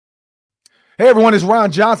Hey everyone, it's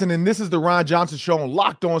Ron Johnson, and this is the Ron Johnson Show on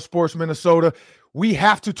Locked On Sports Minnesota. We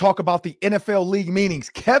have to talk about the NFL league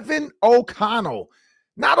meetings. Kevin O'Connell,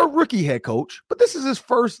 not a rookie head coach, but this is his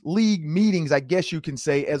first league meetings, I guess you can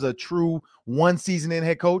say, as a true one-season-in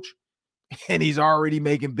head coach. And he's already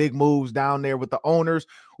making big moves down there with the owners.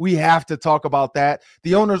 We have to talk about that.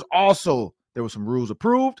 The owners also, there were some rules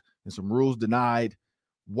approved and some rules denied.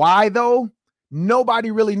 Why, though?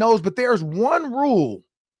 Nobody really knows, but there's one rule.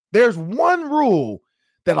 There's one rule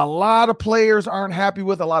that a lot of players aren't happy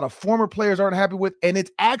with, a lot of former players aren't happy with, and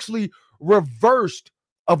it's actually reversed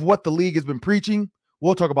of what the league has been preaching.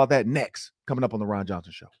 We'll talk about that next, coming up on the Ron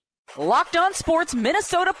Johnson Show. Locked On Sports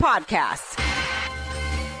Minnesota Podcasts.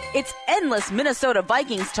 It's endless Minnesota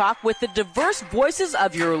Vikings talk with the diverse voices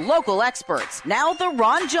of your local experts. Now the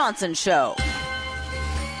Ron Johnson Show.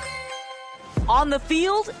 On the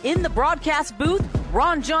field, in the broadcast booth,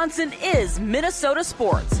 Ron Johnson is Minnesota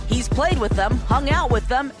sports. He's played with them, hung out with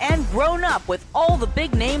them, and grown up with all the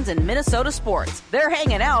big names in Minnesota sports. They're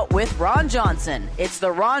hanging out with Ron Johnson. It's the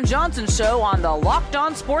Ron Johnson Show on the Locked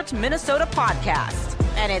On Sports Minnesota podcast.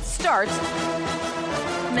 And it starts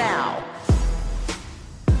now.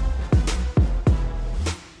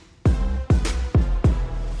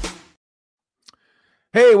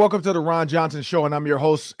 Hey, welcome to the Ron Johnson Show, and I'm your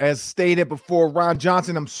host, as stated before, Ron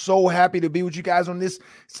Johnson. I'm so happy to be with you guys on this.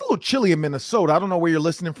 It's a little chilly in Minnesota. I don't know where you're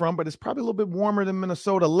listening from, but it's probably a little bit warmer than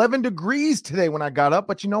Minnesota. 11 degrees today when I got up,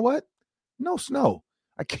 but you know what? No snow.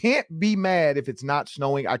 I can't be mad if it's not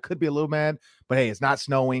snowing. I could be a little mad, but hey, it's not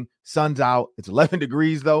snowing. Sun's out. It's 11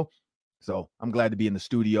 degrees, though, so I'm glad to be in the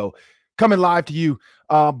studio, coming live to you.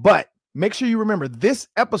 But make sure you remember, this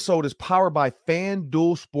episode is powered by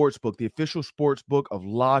FanDuel Sportsbook, the official sportsbook of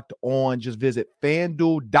Locked On. Just visit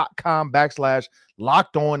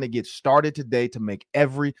FanDuel.com/Locked On to get started today to make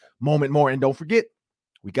every moment more. And don't forget,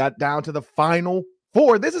 we got down to the Final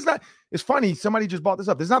Four. This is not, it's funny, somebody just brought this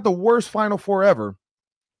up. This is not the worst Final Four ever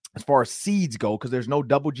as far as seeds go, because there's no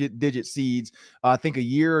double-digit seeds. I think a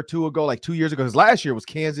year or two ago, like 2 years ago, because last year was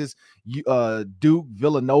Kansas, Duke,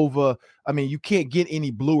 Villanova. I mean, you can't get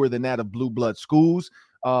any bluer than that of blue blood schools.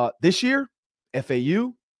 This year,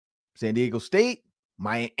 FAU, San Diego State,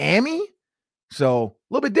 Miami. So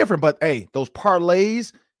a little bit different, but hey, those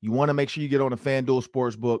parlays, you want to make sure you get on the FanDuel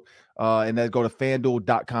Sportsbook, and then go to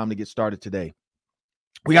FanDuel.com to get started today.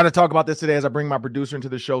 We got to talk about this today as I bring my producer into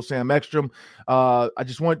the show, Sam Ekstrom. I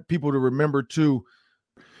just want people to remember, too,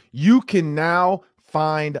 you can now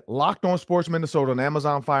find Locked On Sports Minnesota on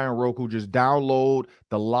Amazon Fire and Roku. Just download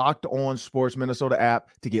the Locked On Sports Minnesota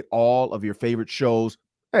app to get all of your favorite shows.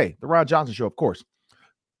 Hey, the Ron Johnson Show, of course.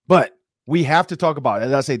 But we have to talk about,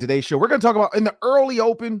 as I say, today's show, we're going to talk about, in the early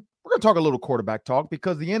open, we're going to talk a little quarterback talk,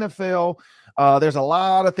 because the NFL, there's a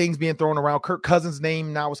lot of things being thrown around. Kirk Cousins'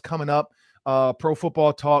 name now is coming up. Pro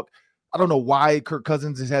Football Talk. I don't know why Kirk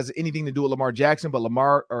Cousins has anything to do with Lamar Jackson, but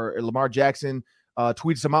Lamar Jackson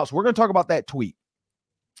tweeted him out. So we're going to talk about that tweet,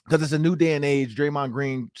 because it's a new day and age. Draymond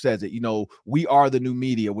Green says it, we are the new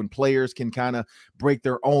media, when players can kind of break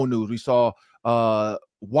their own news. We saw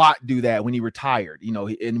Watt do that when he retired,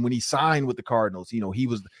 and when he signed with the Cardinals, he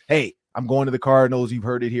was, hey, I'm going to the Cardinals. You've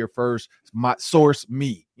heard it here first. My source,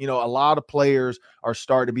 me. A lot of players are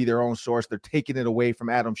starting to be their own source. They're taking it away from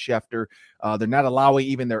Adam Schefter. They're not allowing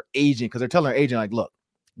even their agent, because they're telling their agent, like, look,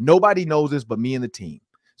 nobody knows this but me and the team.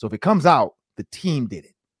 So if it comes out, the team did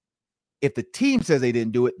it. If the team says they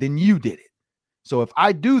didn't do it, then you did it. So if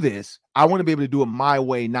I do this, I want to be able to do it my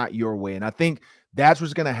way, not your way. And I think that's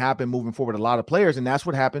what's going to happen moving forward with a lot of players. And that's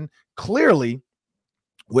what happened clearly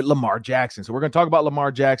with Lamar Jackson. So we're going to talk about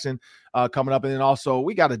Lamar Jackson coming up. And then also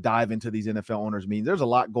we got to dive into these NFL owners meetings. There's a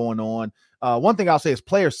lot going on. One thing I'll say is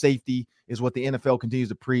player safety is what the NFL continues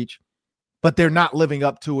to preach, but they're not living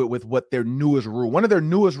up to it with what their newest rule. One of their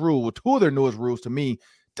newest rules, well, two of their newest rules to me,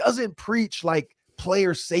 doesn't preach like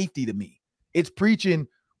player safety to me. It's preaching,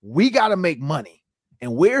 we got to make money.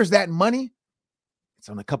 And where's that money? It's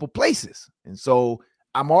on a couple places. And so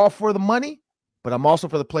I'm all for the money, but I'm also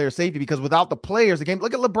for the player safety, because without the players, the game,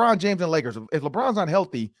 look at LeBron James and Lakers. If LeBron's not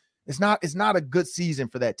healthy, it's not a good season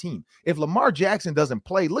for that team. If Lamar Jackson doesn't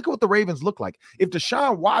play, look at what the Ravens look like. If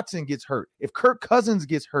Deshaun Watson gets hurt, if Kirk Cousins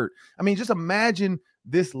gets hurt, I mean, just imagine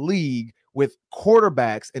this league with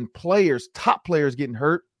quarterbacks and players, top players getting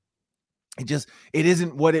hurt. It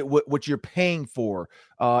isn't what you're paying for.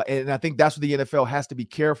 And I think that's what the NFL has to be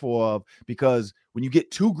careful of, because when you get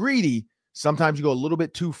too greedy, sometimes you go a little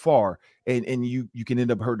bit too far, and you can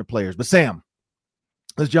end up hurting the players. But Sam,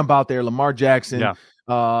 let's jump out there. Lamar Jackson. Yeah.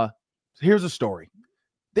 Here's a story.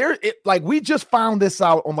 We just found this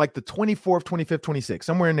out on like the 24th, 25th, 26th,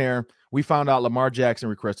 somewhere in there. We found out Lamar Jackson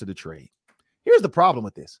requested a trade. Here's the problem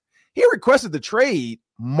with this. He requested the trade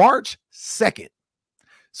March 2nd.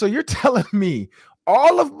 So you're telling me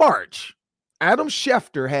all of March, Adam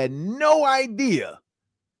Schefter had no idea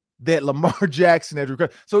that Lamar Jackson had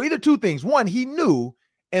requested. So either two things. One, he knew,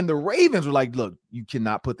 and the Ravens were like, look, you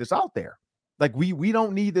cannot put this out there. Like, we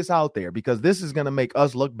don't need this out there because this is going to make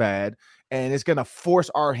us look bad, and it's going to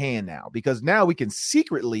force our hand now, because now we can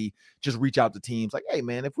secretly just reach out to teams like, hey,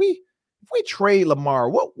 man, if we trade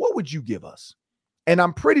Lamar, what would you give us? And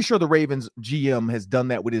I'm pretty sure the Ravens GM has done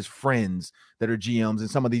that with his friends that are GMs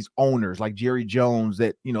and some of these owners like Jerry Jones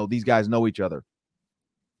that, these guys know each other.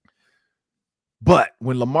 But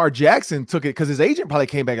when Lamar Jackson took it, because his agent probably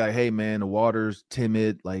came back like, hey, man, the water's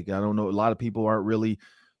timid. Like, I don't know. A lot of people aren't really,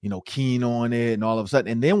 keen on it, and all of a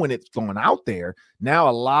sudden. And then when it's going out there, now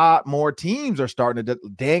a lot more teams are starting to,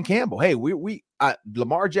 Dan Campbell, hey,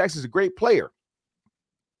 Lamar Jackson's a great player,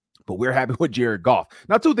 but we're happy with Jared Goff.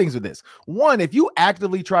 Now, two things with this. One, if you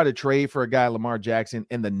actively try to trade for a guy, Lamar Jackson,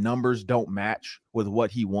 and the numbers don't match with what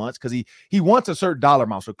he wants, because he wants a certain dollar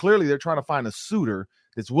amount. So clearly they're trying to find a suitor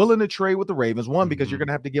that's willing to trade with the Ravens. One, because you're going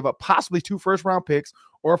to have to give up possibly 2 first-round picks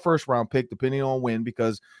or a first-round pick, depending on when,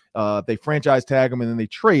 because they franchise tag them and then they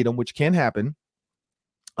trade them, which can happen.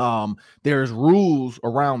 There's rules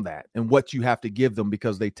around that and what you have to give them,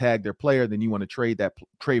 because they tag their player. Then you want to trade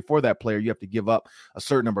for that player. You have to give up a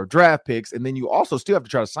certain number of draft picks. And then you also still have to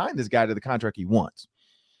try to sign this guy to the contract he wants.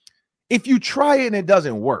 If you try it and it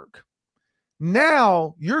doesn't work,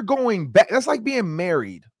 now you're going back. That's like being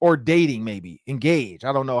married or dating, maybe engaged.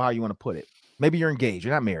 I don't know how you want to put it. Maybe you're engaged.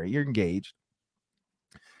 You're not married. You're engaged.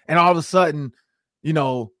 And all of a sudden,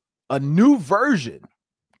 a new version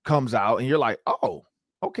comes out and you're like, oh,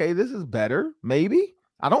 okay, this is better. Maybe.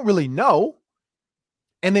 I don't really know.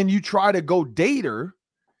 And then you try to go date her.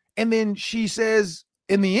 And then she says,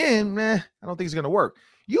 in the end, I don't think it's going to work.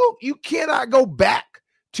 You cannot go back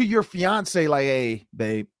to your fiance like, hey,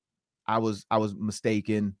 babe, I was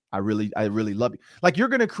mistaken. I really love you. Like, you're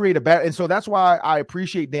going to create a bad. And so that's why I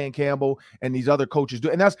appreciate Dan Campbell and these other coaches do.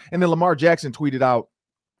 And then Lamar Jackson tweeted out,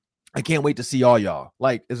 I can't wait to see all y'all.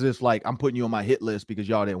 Like, is this like I'm putting you on my hit list because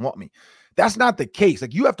y'all didn't want me? That's not the case.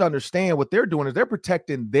 Like, you have to understand what they're doing is they're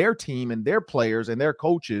protecting their team and their players and their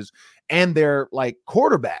coaches and their like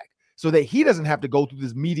quarterback, so that he doesn't have to go through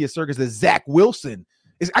this media circus that Zach Wilson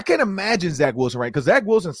is. I can't imagine Zach Wilson, right? Because Zach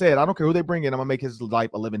Wilson said, I don't care who they bring in, I'm going to make his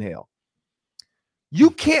life a living hell.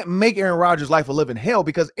 You can't make Aaron Rodgers' life a living hell,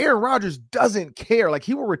 because Aaron Rodgers doesn't care. Like,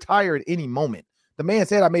 he will retire at any moment. The man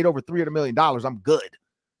said, I made over $300 million. I'm good.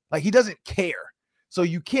 Like, he doesn't care. So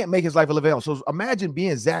you can't make his life a living hell. So imagine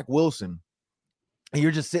being Zach Wilson and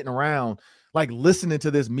you're just sitting around like listening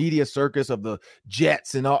to this media circus of the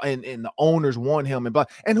Jets and all, and the owners want him and blah.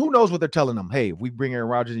 And who knows what they're telling them? Hey, if we bring Aaron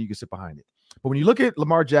Rodgers, you can sit behind it. But when you look at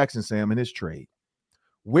Lamar Jackson, Sam, and his trade,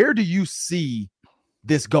 where do you see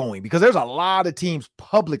this going? Because there's a lot of teams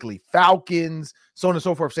publicly, Falcons, so on and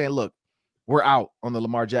so forth, saying, look, we're out on the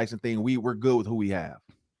Lamar Jackson thing. We're good with who we have.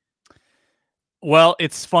 Well,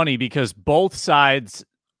 it's funny because both sides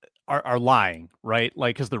are lying, right?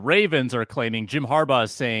 Like, because the Ravens are claiming John Harbaugh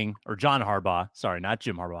is saying, John Harbaugh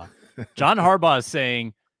is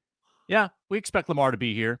saying, yeah, we expect Lamar to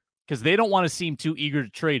be here, because they don't want to seem too eager to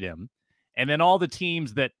trade him. And then all the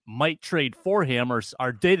teams that might trade for him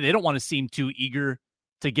they don't want to seem too eager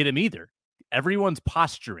to get him either. Everyone's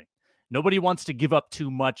posturing. Nobody wants to give up too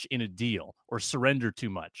much in a deal or surrender too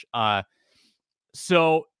much.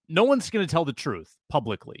 So no one's going to tell the truth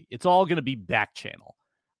publicly. It's all going to be back channel.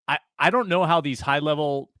 I don't know how these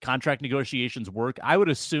high-level contract negotiations work. I would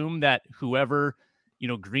assume that whoever,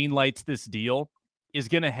 green lights this deal is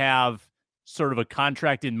going to have sort of a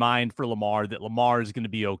contract in mind for Lamar that Lamar is going to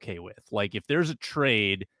be okay with. Like, if there's a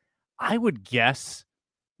trade, I would guess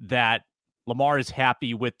that Lamar is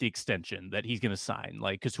happy with the extension that he's going to sign.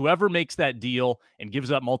 Like, because whoever makes that deal and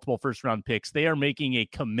gives up multiple first-round picks, they are making a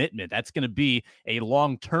commitment. That's going to be a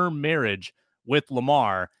long-term marriage with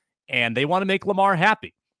Lamar, and they want to make Lamar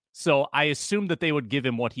happy. So I assume that they would give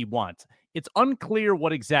him what he wants. It's unclear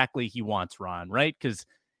what exactly he wants, Ron, right? Because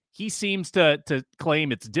he seems to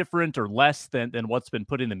claim it's different or less than what's been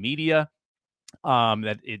put in the media. Some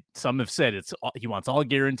have said he wants all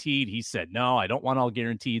guaranteed. He said, no, I don't want all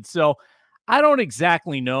guaranteed. So I don't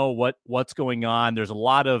exactly know what's going on. There's a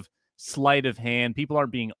lot of sleight of hand. People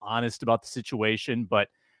aren't being honest about the situation, but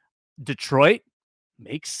Detroit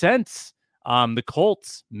makes sense. The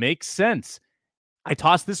Colts make sense. I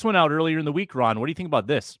tossed this one out earlier in the week, Ron. What do you think about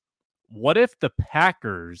this? What if the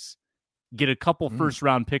Packers get a couple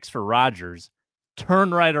first-round picks for Rodgers,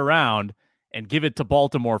 turn right around, and give it to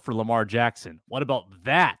Baltimore for Lamar Jackson? What about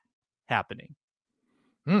that happening?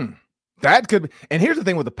 That could be. And here's the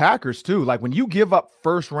thing with the Packers, too. Like, when you give up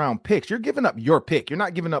first-round picks, you're giving up your pick. You're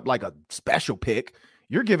not giving up, like, a special pick.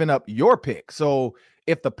 You're giving up your pick. So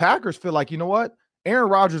if the Packers feel like, you know what? Aaron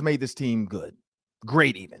Rodgers made this team good.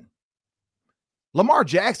 Great, even. Lamar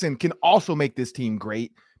Jackson can also make this team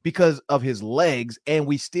great because of his legs, and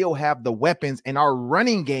we still have the weapons, and our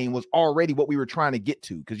running game was already what we were trying to get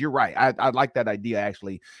to. Because you're right. I like that idea,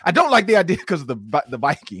 actually. I don't like the idea because of the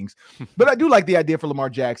Vikings, but I do like the idea for Lamar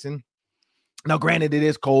Jackson. Now, granted, it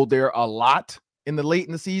is cold there a lot late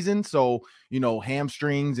in the season. So,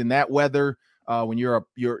 hamstrings in that weather, when you're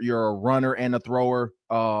a runner and a thrower,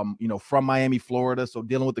 from Miami, Florida. So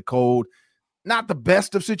dealing with the cold, not the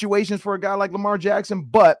best of situations for a guy like Lamar Jackson,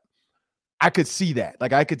 but I could see that.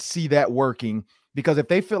 Like, I could see that working, because if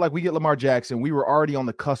they feel like we get Lamar Jackson, we were already on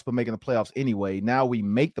the cusp of making the playoffs anyway. Now we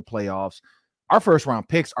make the playoffs. Our first round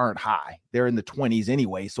picks aren't high. They're in the 20s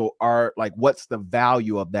anyway. So what's the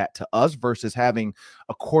value of that to us versus having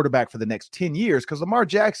a quarterback for the next 10 years? Because Lamar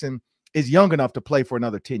Jackson is young enough to play for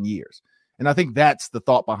another 10 years. And I think that's the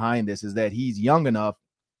thought behind this, is that he's young enough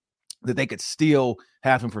that they could still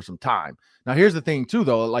have him for some time. Now, here's the thing too,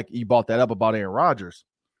 though, like you brought that up about Aaron Rodgers.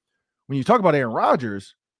 When you talk about Aaron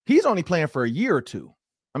Rodgers, he's only playing for a year or two.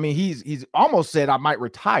 I mean, he's almost said I might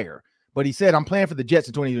retire, but he said I'm playing for the Jets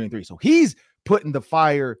in 2023. So he's putting the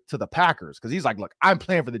fire to the Packers, because he's like, look, I'm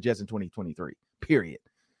playing for the Jets in 2023, period.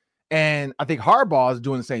 And I think Harbaugh is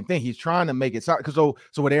doing the same thing. He's trying to make it sound, because so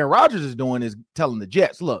what Aaron Rodgers is doing is telling the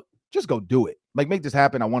Jets, look, just go do it. Like, make this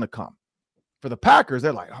happen. I want to come. For the Packers,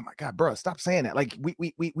 they're like, oh my God, bro, stop saying that. Like,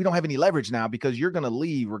 we don't have any leverage now because you're going to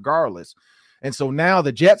leave regardless. And so now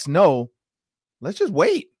the Jets know, let's just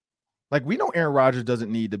wait. Like, we know Aaron Rodgers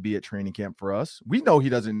doesn't need to be at training camp for us. We know he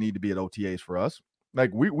doesn't need to be at OTAs for us.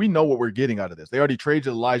 Like, we know what we're getting out of this. They already traded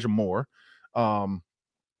Elijah Moore. So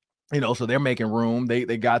they're making room. They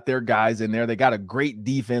got their guys in there. They got a great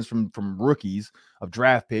defense from rookies of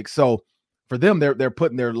draft picks. So for them, they're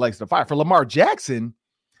putting their legs to the fire. For Lamar Jackson,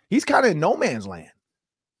 he's kind of in no man's land,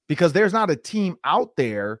 because there's not a team out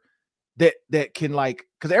there that can, like,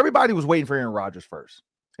 because everybody was waiting for Aaron Rodgers first.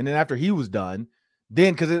 And then after he was done,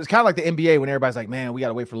 then, because it was kind of like the NBA when everybody's like, man, we got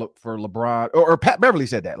to wait for LeBron, or Pat Beverly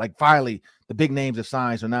said that, like, finally the big names have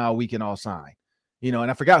signed, so now we can all sign, and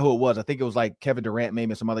I forgot who it was. I think it was like Kevin Durant,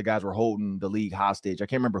 maybe, and some other guys were holding the league hostage. I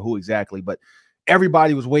can't remember who exactly, but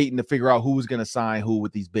everybody was waiting to figure out who was going to sign who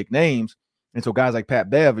with these big names. And so guys like Pat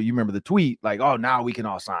Bev, you remember the tweet, like, oh, now we can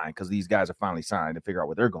all sign because these guys are finally signed to figure out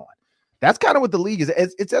where they're going. That's kind of what the league is.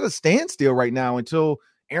 It's at a standstill right now until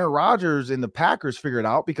Aaron Rodgers and the Packers figure it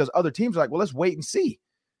out, because other teams are like, well, let's wait and see.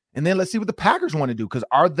 And then let's see what the Packers want to do, because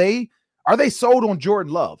are they sold on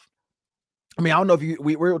Jordan Love? I mean, I don't know if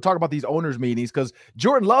we were talking about these owners meetings, because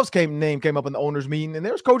Jordan Love's name came up in the owners meeting, and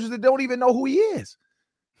there's coaches that don't even know who he is.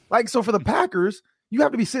 Like, so for the Packers, you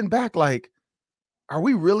have to be sitting back like, are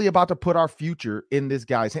we really about to put our future in this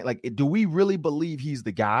guy's hand? Like, do we really believe he's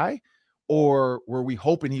the guy, or were we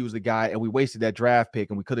hoping he was the guy and we wasted that draft pick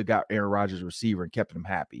and we could have got Aaron Rodgers receiver and kept him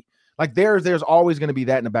happy? Like, there's always going to be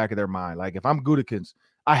that in the back of their mind. Like, if I'm Gutekunst,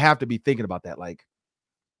 I have to be thinking about that. Like,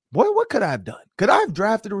 boy, what could I have done? Could I have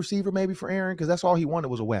drafted a receiver maybe for Aaron? Because that's all he wanted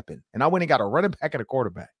was a weapon. And I went and got a running back and a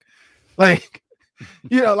quarterback. Like,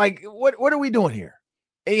 like, what are we doing here?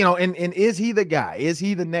 And is he the guy? Is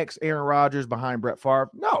he the next Aaron Rodgers behind Brett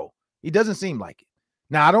Favre? No, he doesn't seem like it.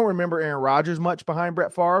 Now, I don't remember Aaron Rodgers much behind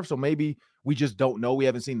Brett Favre, so maybe we just don't know. We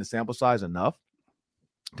haven't seen the sample size enough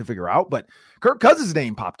to figure out. But Kirk Cousins'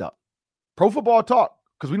 name popped up. Pro Football Talk,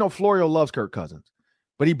 because we know Florio loves Kirk Cousins.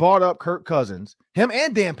 But he brought up Kirk Cousins, him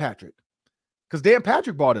and Dan Patrick, because Dan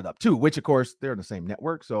Patrick brought it up too, which, of course, they're in the same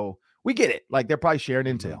network. So we get it. Like, they're probably sharing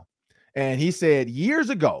intel. And he said years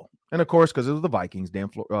ago, and of course, because it was the Vikings,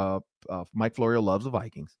 Mike Florio loves the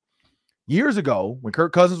Vikings. Years ago, when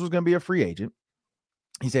Kirk Cousins was going to be a free agent,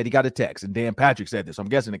 he said he got a text. And Dan Patrick said this. I'm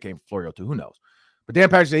guessing it came from Florio too. Who knows? But Dan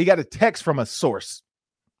Patrick said he got a text from a source,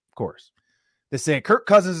 of course, that said Kirk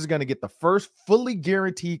Cousins is going to get the first fully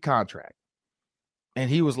guaranteed contract. And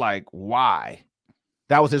he was like, why?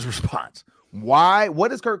 That was his response. Why?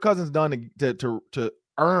 What has Kirk Cousins done to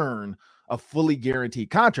earn a fully guaranteed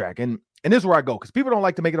contract? And this is where I go, because people don't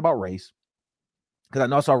like to make it about race. Because I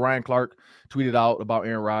know I saw Ryan Clark tweeted out about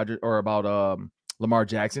Aaron Rodgers, or about Lamar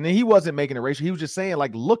Jackson. And he wasn't making it racial. He was just saying,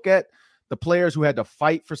 like, look at the players who had to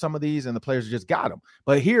fight for some of these and the players who just got them.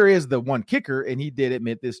 But here is the one kicker, and he did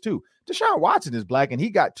admit this too. Deshaun Watson is black, and he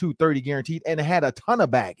got $230 guaranteed and had a ton of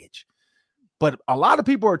baggage. But a lot of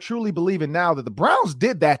people are truly believing now that the Browns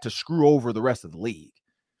did that to screw over the rest of the league.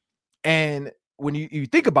 And when you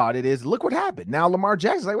think about it, is look what happened. Now Lamar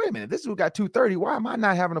Jackson's like, wait a minute, this is who got $230. Why am I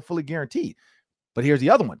not having a fully guaranteed? But here's the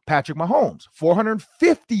other one, Patrick Mahomes,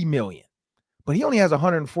 $450 million, but he only has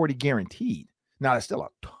 140 guaranteed. Now that's still a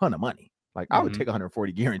ton of money. Like I would take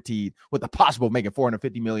 140 guaranteed with the possible of making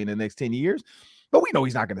 450 million in the next 10 years. But we know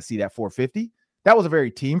he's not going to see that 450. That was a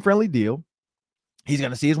very team-friendly deal. He's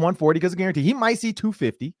going to see his 140 because of guarantee. He might see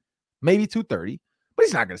 250, maybe 230, but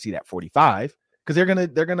he's not going to see that 45 because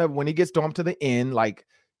they're gonna when he gets to the end, like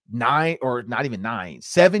 9 or not even 9,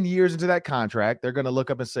 7 years into that contract, they're going to look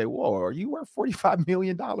up and say, whoa, are you worth $45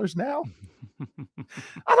 million now?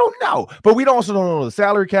 I don't know. But we also don't know the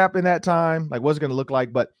salary cap in that time, like what's it going to look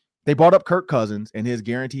like. But they bought up Kirk Cousins and his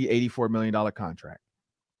guaranteed $84 million contract.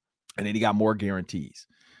 And then he got more guarantees.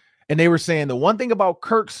 And they were saying the one thing about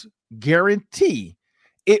Kirk's guarantee,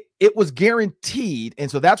 it was guaranteed.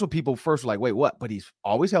 And so that's what people first were like, wait, what? But he's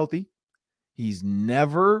always healthy. He's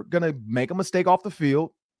never going to make a mistake off the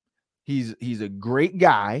field. He's a great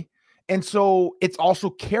guy. And so it's also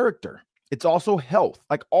character. It's also health.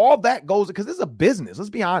 Like all that goes, because it's a business. Let's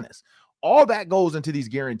be honest. All that goes into these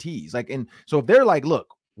guarantees. Like, and so if they're like,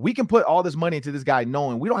 look, we can put all this money into this guy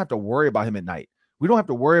knowing we don't have to worry about him at night. We don't have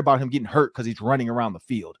to worry about him getting hurt because he's running around the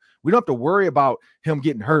field. We don't have to worry about him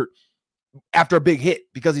getting hurt after a big hit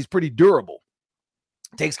because he's pretty durable.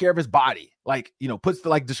 Takes care of his body. Like, puts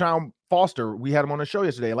like Deshaun Foster, we had him on the show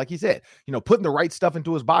yesterday. Like he said, putting the right stuff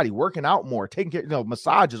into his body, working out more, taking care,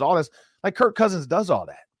 massages, all this. Like Kirk Cousins does all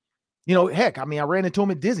that. Heck, I ran into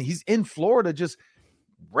him at Disney. He's in Florida just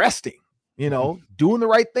resting, doing the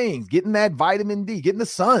right things, getting that vitamin D, getting the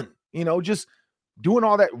sun, just doing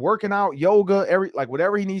all that, working out, yoga,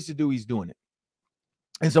 whatever he needs to do, he's doing it.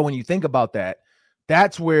 And so when you think about that,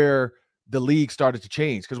 that's where the league started to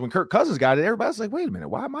change. Because when Kirk Cousins got it, everybody's like, wait a minute,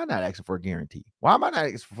 why am I not asking for a guarantee? Why am I not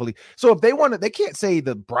asking for fully? So if they wanted, they can't say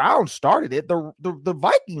the Browns started it. The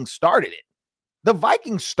Vikings started it. The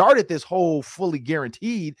Vikings started this whole fully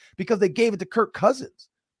guaranteed because they gave it to Kirk Cousins.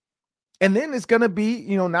 And then it's going to be,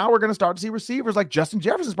 now we're going to start to see receivers like Justin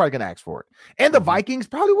Jefferson's probably going to ask for it. And the Vikings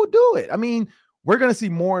probably will do it. I mean, we're going to see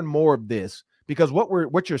more and more of this because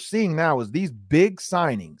what you're seeing now is these big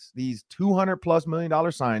signings, these $200+ million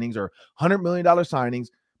signings or $100 million signings,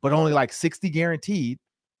 but only like 60 guaranteed.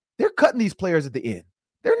 They're cutting these players at the end.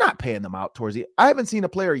 They're not paying them out towards the. I haven't seen a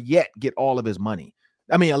player yet get all of his money.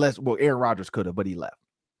 I mean, Aaron Rodgers could have, but he left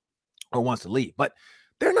or wants to leave. But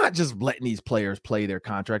they're not just letting these players play their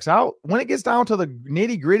contracts out. When it gets down to the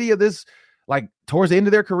nitty gritty of this, like towards the end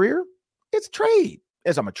of their career, it's trade.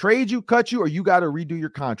 It's I'm going to trade you, cut you, or you got to redo your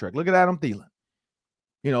contract. Look at Adam Thielen.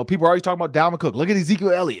 People are always talking about Dalvin Cook. Look at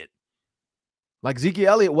Ezekiel Elliott. Like Ezekiel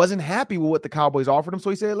Elliott wasn't happy with what the Cowboys offered him. So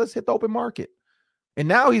he said, let's hit the open market. And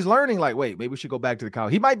now he's learning like, wait, maybe we should go back to the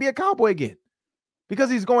Cowboys. He might be a Cowboy again because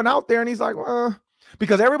he's going out there and he's like,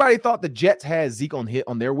 because everybody thought the Jets had Zeke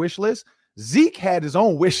on their wish list. Zeke had his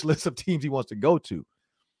own wish list of teams he wants to go to.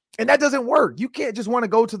 And that doesn't work. You can't just want to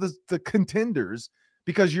go to the contenders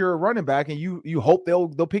because you're a running back and you hope they'll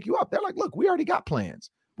pick you up. They're like, look, we already got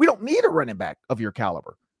plans. We don't need a running back of your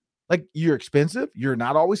caliber. Like you're expensive. You're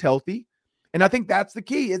not always healthy. And I think that's the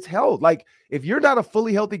key. It's health. Like if you're not a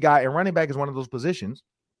fully healthy guy and running back is one of those positions,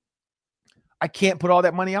 I can't put all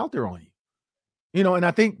that money out there on you. And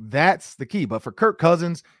I think that's the key. But for Kirk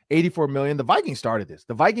Cousins, $84 million, the Vikings started this.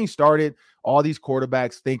 The Vikings started all these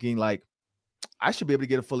quarterbacks thinking like, I should be able to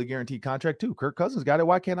get a fully guaranteed contract too. Kirk Cousins got it.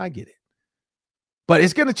 Why can't I get it? But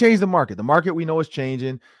it's going to change the market. The market we know is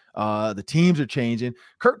changing. The teams are changing.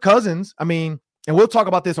 Kirk Cousins, and we'll talk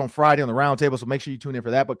about this on Friday on the roundtable, so make sure you tune in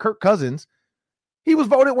for that. But Kirk Cousins, he was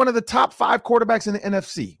voted one of the top 5 quarterbacks in the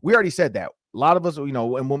NFC. We already said that. A lot of us,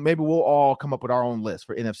 and maybe we'll all come up with our own list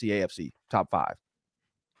for NFC, AFC, top 5.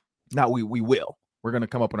 Now we will. We're going to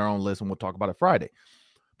come up with our own list, and we'll talk about it Friday.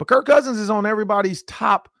 But Kirk Cousins is on everybody's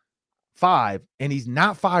top 5, and he's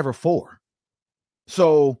not 5 or 4.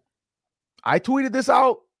 So I tweeted this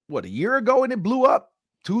out, a year ago, and it blew up.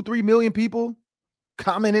 2-3 million people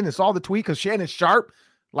commented and saw the tweet because Shannon Sharp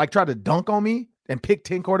tried to dunk on me and pick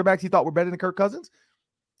 10 quarterbacks he thought were better than Kirk Cousins.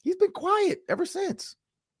 He's been quiet ever since.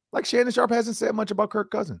 Like Shannon Sharp hasn't said much about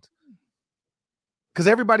Kirk Cousins because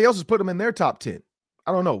everybody else has put him in their top 10.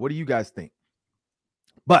 I don't know. What do you guys think?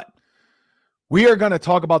 But we are going to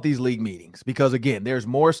talk about these league meetings because, again, there's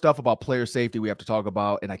more stuff about player safety we have to talk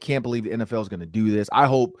about, and I can't believe the NFL is going to do this. I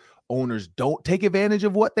hope owners don't take advantage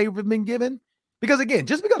of what they've been given because, again,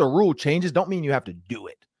 just because a rule changes don't mean you have to do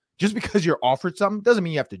it. Just because you're offered something doesn't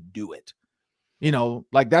mean you have to do it.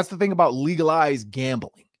 That's the thing about legalized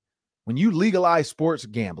gambling. When you legalize sports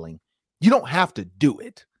gambling, you don't have to do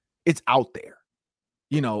it. It's out there.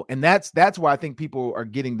 And that's why I think people are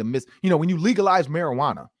getting the when you legalize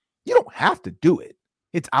marijuana, you don't have to do it.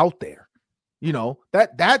 It's out there.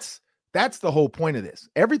 That's That's the whole point of this.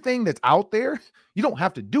 Everything that's out there, you don't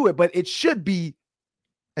have to do it, but it should be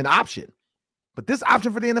an option. But this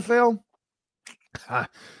option for the NFL, I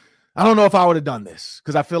don't know if I would have done this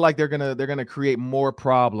because I feel like they're gonna create more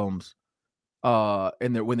problems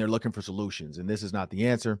when they're looking for solutions, and this is not the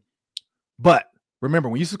answer. But remember,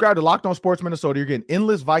 when you subscribe to Locked On Sports Minnesota, you're getting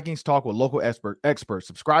endless Vikings talk with local experts.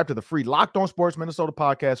 Subscribe to the free Locked On Sports Minnesota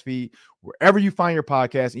podcast feed wherever you find your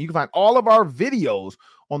podcast, and you can find all of our videos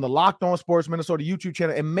on the Locked On Sports Minnesota YouTube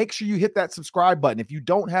channel. And make sure you hit that subscribe button. If you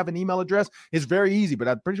don't have an email address, it's very easy, but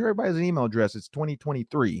I'm pretty sure everybody has an email address. It's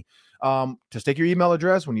 2023. Just take your email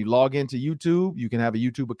address. When you log into YouTube, you can have a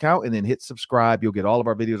YouTube account and then hit subscribe. You'll get all of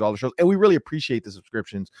our videos, all the shows, and we really appreciate the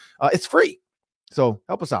subscriptions. It's free, so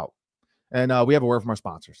help us out. And we have a word from our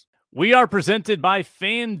sponsors. We are presented by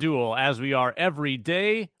FanDuel, as we are every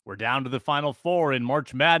day. We're down to the Final Four in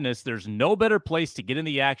March Madness. There's no better place to get in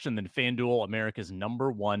the action than FanDuel, America's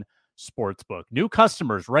 #1 sportsbook. New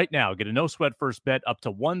customers right now get a no-sweat first bet up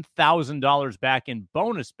to $1,000 back in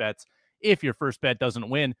bonus bets if your first bet doesn't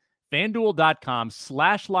win.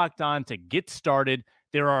 FanDuel.com/lockedon to get started.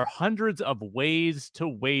 There are hundreds of ways to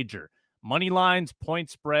wager. Money lines, point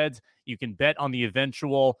spreads. You can bet on the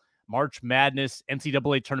eventual March Madness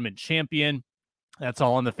NCAA tournament champion. That's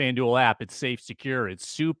all on the FanDuel app. It's safe, secure. It's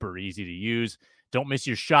super easy to use. Don't miss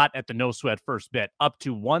your shot at the no sweat first bet, up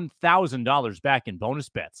to $1,000 back in bonus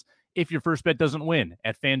bets if your first bet doesn't win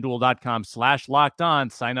at FanDuel.com/lockedon.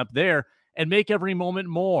 Sign up there and make every moment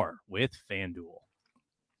more with FanDuel.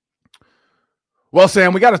 Well,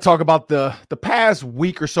 Sam, we got to talk about the past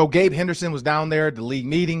week or so. Gabe Henderson was down there at the league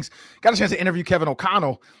meetings. Got a chance to interview Kevin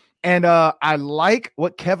O'Connell. And I like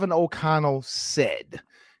what Kevin O'Connell said.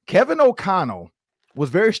 Kevin O'Connell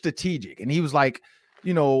was very strategic. And he was like,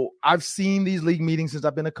 I've seen these league meetings since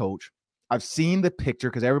I've been a coach. I've seen the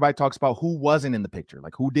picture because everybody talks about who wasn't in the picture,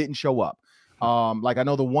 like who didn't show up. Like I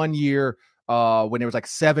know the one year when there was like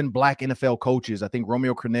 7 black NFL coaches, I think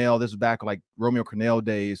Romeo Crennel, this was back like Romeo Crennel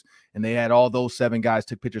days, and they had all those 7 guys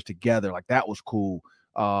took pictures together. Like that was cool.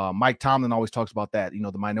 Mike Tomlin always talks about that.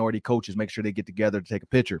 The minority coaches make sure they get together to take a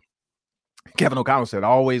picture. Kevin O'Connell said, I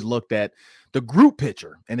always looked at the group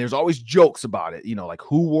picture, and there's always jokes about it, like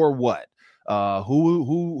who wore what,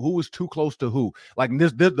 who was too close to who. Like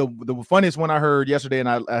the funniest one I heard yesterday, and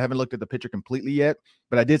I haven't looked at the picture completely yet,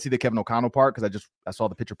 but I did see the Kevin O'Connell part because I saw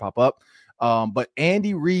the picture pop up. But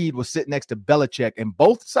Andy Reid was sitting next to Belichick, and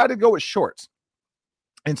both decided to go with shorts.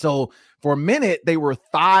 And so for a minute, they were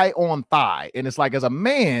thigh on thigh. And it's like, as a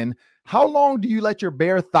man, how long do you let your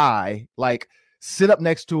bare thigh, like, sit up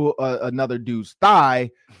next to another dude's thigh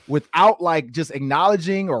without like just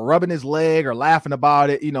acknowledging or rubbing his leg or laughing about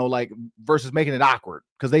it, like versus making it awkward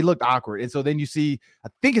because they looked awkward. And so then you see, I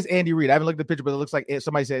think it's Andy Reid. I haven't looked at the picture, but it looks like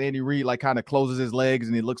somebody said Andy Reid like kind of closes his legs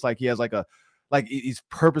and it looks like he has like he's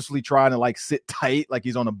purposely trying to like sit tight, like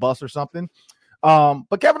he's on a bus or something.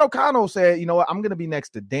 But Kevin O'Connell said, you know what, I'm going to be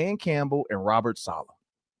next to Dan Campbell and Robert Saleh.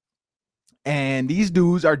 And these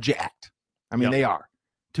dudes are jacked. I mean, They are.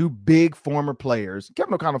 2 big former players.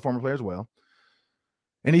 Kevin O'Connell, former player as well.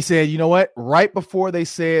 And he said, you know what? Right before they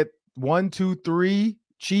said 1, 2, 3,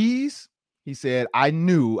 cheese, he said, I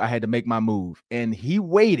knew I had to make my move. And he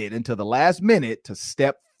waited until the last minute to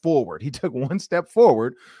step forward. He took 1 step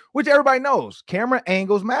forward, which everybody knows. Camera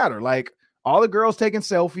angles matter. Like all the girls taking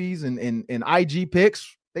selfies and IG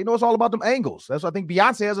pics, they know it's all about them angles. That's why I think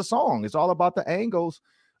Beyonce has a song. It's all about the angles.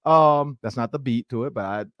 That's not the beat to it,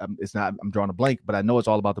 but I'm drawing a blank, but I know it's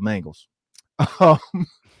all about the angles.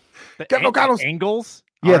 Kevin O'Connell's angles.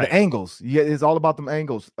 Yeah, right. The angles. Yeah, it's all about them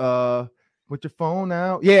angles. With your phone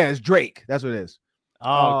out. Yeah, it's Drake. That's what it is.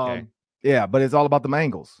 Oh, okay. Yeah, but it's all about them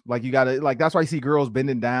angles. Like you gotta, like that's why you see girls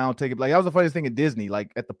bending down, taking like that was the funniest thing at Disney.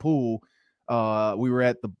 Like at the pool, we were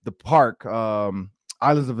at the park,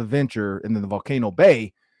 Islands of Adventure, and then the Volcano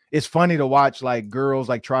Bay. It's funny to watch like girls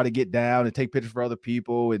like try to get down and take pictures for other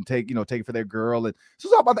people and take it for their girl. And so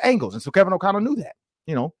it's all about the angles. And so Kevin O'Connell knew that,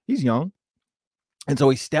 he's young. And so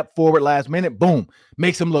he stepped forward last minute, boom,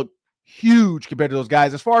 makes him look huge compared to those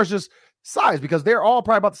guys as far as just size, because they're all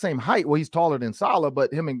probably about the same height. Well, he's taller than Saleh,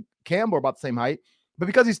 but him and Campbell are about the same height. But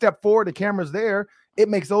because he stepped forward, the camera's there, it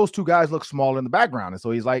makes those 2 guys look smaller in the background. And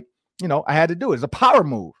so he's like, I had to do it. It's a power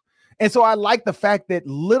move. And so I like the fact that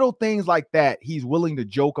little things like that, he's willing to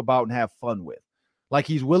joke about and have fun with. Like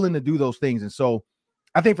he's willing to do those things. And so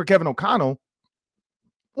I think for Kevin O'Connell,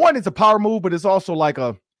 1, it's a power move, but it's also like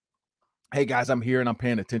hey guys, I'm here and I'm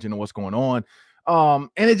paying attention to what's going on.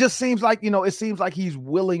 And it just seems like, it seems like he's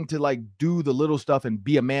willing to like do the little stuff and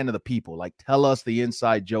be a man of the people, like tell us the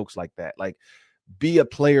inside jokes like that. Like be a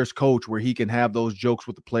player's coach where he can have those jokes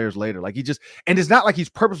with the players later. Like and it's not like he's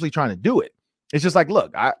purposely trying to do it. It's just like,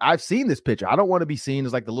 look, I've seen this picture. I don't want to be seen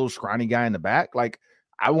as like the little scrawny guy in the back. Like,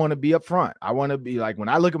 I want to be up front. I want to be like, when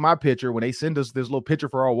I look at my picture, when they send us this little picture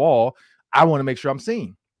for our wall, I want to make sure I'm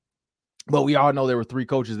seen. But we all know there were 3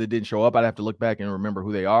 coaches that didn't show up. I'd have to look back and remember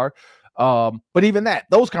who they are. But even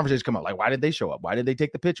those conversations come up. Like, why did they show up? Why did they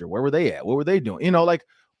take the picture? Where were they at? What were they doing? You know, like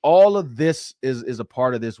all of this is a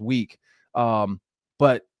part of this week.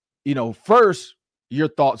 But, you know, first, your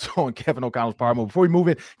thoughts on Kevin O'Connell's power move before we move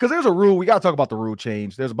in, because there's a rule. We got to talk about the rule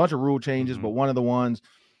change. There's a bunch of rule changes, but one of the ones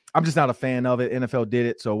I'm just not a fan of it. NFL did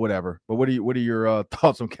it, so whatever. But what are your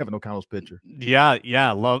thoughts on Kevin O'Connell's picture?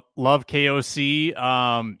 Yeah, love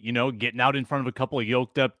KOC. You know, getting out in front of a couple of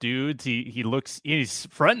yoked up dudes. He's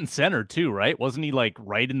front and center too, right? Wasn't he like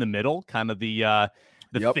right in the middle, kind of the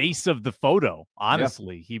face of the photo?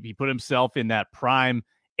 Honestly, he put himself in that prime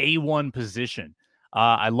A1 position.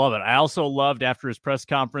 I love it. I also loved after his press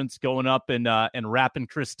conference going up and wrapping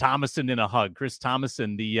Chris Thomason in a hug. Chris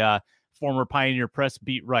Thomason, the former Pioneer Press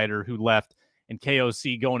beat writer who left, and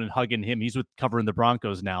KOC going and hugging him. He's covering the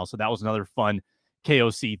Broncos now, so that was another fun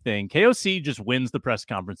KOC thing. KOC just wins the press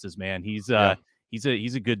conferences, man. He's a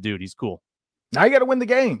good dude. He's cool. Now you got to win the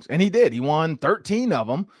games, and he did. He won 13 of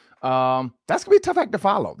them. That's gonna be a tough act to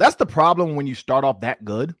follow. That's the problem when you start off that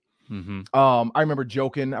good. Mm-hmm. I remember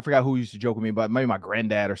joking. I forgot who used to joke with me, but maybe my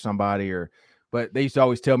granddad or somebody. But they used to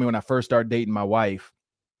always tell me when I first started dating my wife,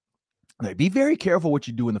 like, be very careful what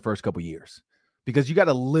you do in the first couple of years, because you got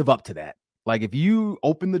to live up to that. Like, if you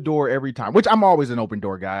open the door every time, which I'm always an open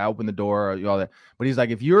door guy, I open the door, all that. But he's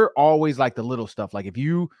like, if you're always like the little stuff, like if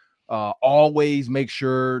you always make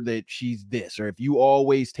sure that she's this, or if you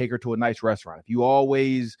always take her to a nice restaurant, if you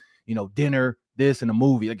always, you know, dinner, this and a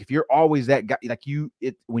movie, like if you're always that guy, like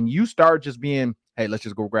when you start just being, hey, let's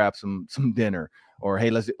just go grab some dinner, or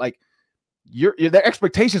hey, let's, like, their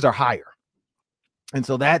expectations are higher. And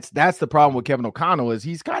so that's the problem with Kevin O'Connell, is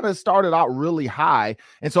he's kind of started out really high.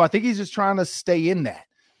 And so I think he's just trying to stay in that,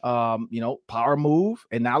 power move.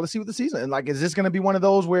 And now let's see what the season, and like, is this going to be one of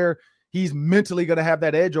those where he's mentally going to have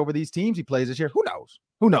that edge over these teams he plays this year?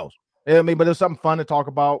 Who knows? I mean, but there's something fun to talk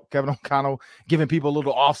about. Kevin O'Connell giving people a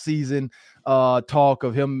little off-season talk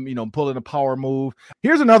of him, you know, pulling a power move.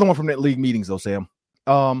 Here's another one from that league meetings, though, Sam.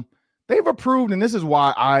 They've approved, and this is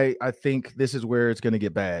why I think this is where it's going to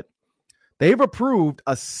get bad. They've approved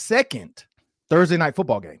a second Thursday night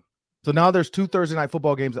football game. So now there's 2 Thursday night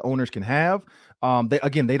football games that owners can have.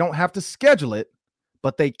 They don't have to schedule it,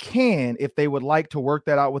 but they can if they would like to work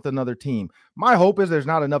that out with another team. My hope is there's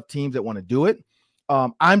not enough teams that want to do it.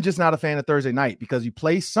 I'm just not a fan of Thursday night, because you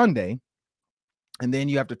play Sunday and then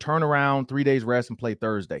you have to turn around 3 days rest and play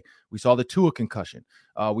Thursday. We saw the Tua concussion.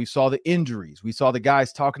 We saw the injuries. We saw the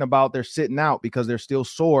guys talking about they're sitting out because they're still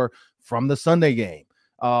sore from the Sunday game.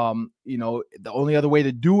 The only other way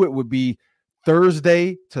to do it would be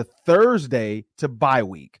Thursday to bye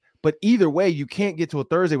week. But either way, you can't get to a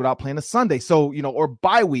Thursday without playing a Sunday. So, or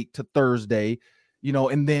bye week to Thursday,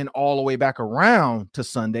 and then all the way back around to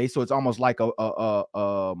Sunday. So it's almost like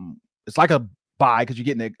it's like a bye, because you're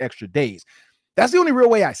getting extra days. That's the only real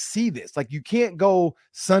way I see this. Like, you can't go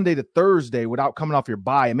Sunday to Thursday without coming off your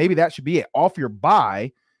bye. And maybe that should be it. Off your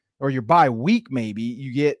bye, or your bye week, maybe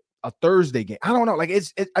you get a Thursday game. I don't know. Like,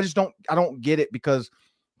 I don't get it, because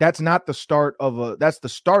that's not the start of that's the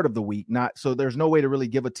start of the week. So there's no way to really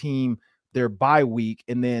give a team their bye week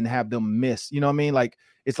and then have them miss, you know what I mean? Like,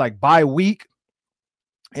 it's like bye week,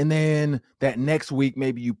 and then that next week,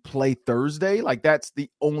 maybe you play Thursday. Like, that's the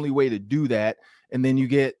only way to do that. And then you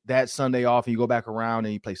get that Sunday off and you go back around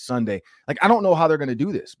and you play Sunday. Like, I don't know how they're going to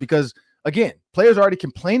do this, because again, players are already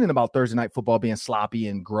complaining about Thursday night football being sloppy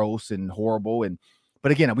and gross and horrible.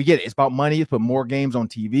 But again, we get it. It's about money. It's put more games on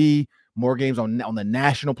TV, more games on the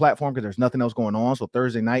national platform, because there's nothing else going on. So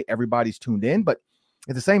Thursday night, everybody's tuned in. But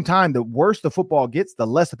at the same time, the worse the football gets, the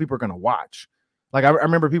less the people are going to watch. Like, I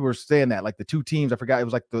remember people were saying that, like the 2 teams, I forgot, it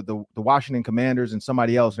was like the Washington Commanders and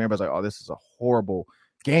somebody else. And everybody's like, oh, this is a horrible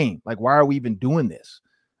game. Like, why are we even doing this?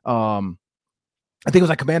 I think it was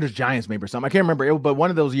like Commanders Giants maybe or something. I can't remember. But one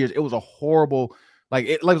of those years, it was a horrible,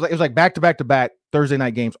 it was like back to back Thursday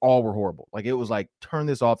night games. All were horrible. Like, it was like, turn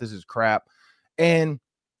this off. This is crap. And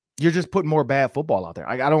you're just putting more bad football out there.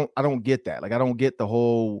 Like, I don't get that. Like, I don't get the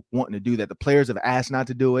whole wanting to do that. The players have asked not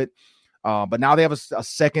to do it. But now they have a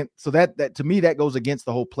second. So that to me, that goes against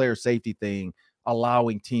the whole player safety thing,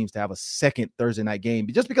 allowing teams to have a second Thursday night game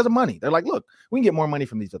just because of money. They're like, look, we can get more money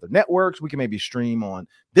from these other networks. We can maybe stream on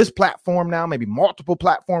this platform now. Maybe multiple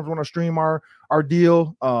platforms want to stream our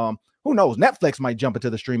deal. Who knows? Netflix might jump into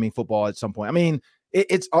the streaming football at some point. I mean,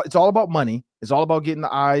 it's all about money. It's all about getting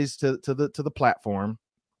the eyes to the platform.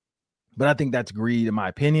 But I think that's greed, in my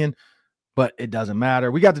opinion. But it doesn't matter.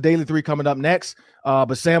 We got the Daily 3 coming up next.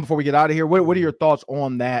 But Sam, before we get out of here, what are your thoughts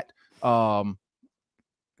on that?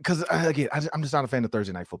 Because again, I'm just not a fan of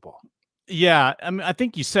Thursday night football. Yeah, I mean, I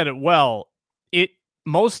think you said it well.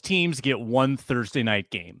 Most teams get one Thursday night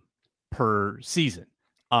game per season.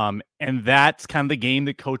 And that's kind of the game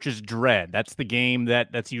that coaches dread. That's the game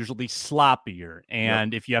that's usually sloppier.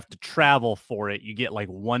 And if you have to travel for it, you get like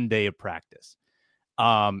 1 day of practice.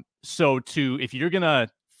 So if you're going to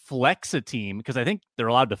flex a team, because I think they're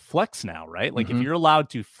allowed to flex now, right? Like if you're allowed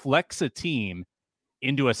to flex a team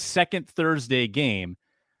into a second Thursday game,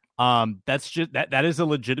 that's just that is a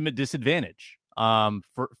legitimate disadvantage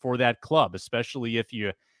for that club, especially if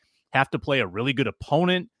you have to play a really good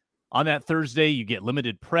opponent on that Thursday. You get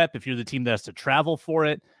limited prep if you're the team that has to travel for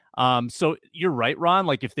it. So you're right, Ron.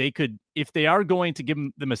 Like if they are going to give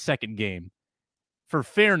them a second game, for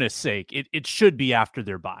fairness sake, it should be after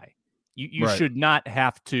their bye. You Right. should not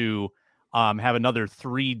have to have another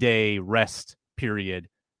 3-day rest period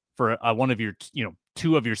for one of your,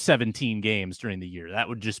 2 of your 17 games during the year. That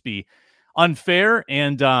would just be unfair.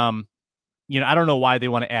 And, I don't know why they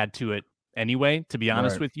want to add to it anyway, to be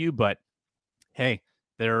honest with you, but hey,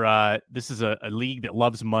 this is a league that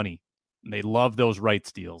loves money. And they love those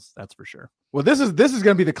rights deals. That's for sure. Well, this is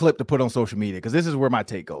going to be the clip to put on social media, because this is where my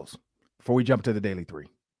take goes before we jump to the Daily 3.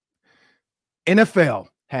 NFL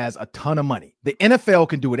has a ton of money. The NFL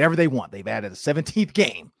can do whatever they want. They've added a 17th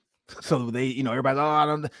game. So they,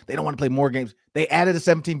 everybody's, they don't want to play more games. They added a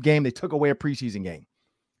 17th game. They took away a preseason game.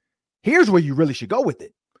 Here's where you really should go with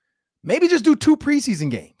it. Maybe just do 2 preseason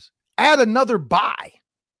games. Add another bye.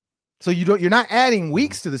 So you're not adding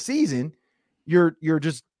weeks to the season. You're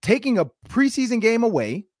just taking a preseason game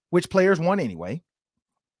away, which players want anyway.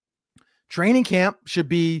 Training camp should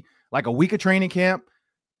be like a week of training camp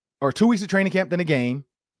or 2 weeks of training camp, then a game.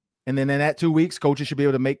 And then in that 2 weeks, coaches should be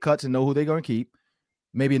able to make cuts and know who they're going to keep.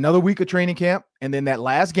 Maybe another week of training camp, and then that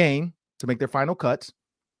last game to make their final cuts.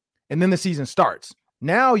 And then the season starts.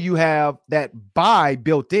 Now you have that bye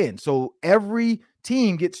built in. So every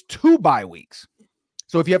team gets 2 bye weeks.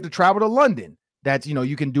 So if you have to travel to London, that's,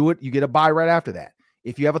 you can do it. You get a bye right after that.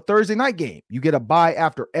 If you have a Thursday night game, you get a bye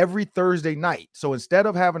after every Thursday night. So instead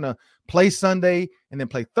of having to play Sunday and then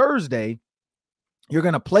play Thursday, you're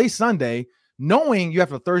going to play Sunday knowing you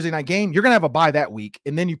have a Thursday night game. You're going to have a bye that week,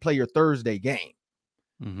 and then you play your Thursday game.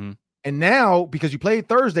 Mm-hmm. And now, because you played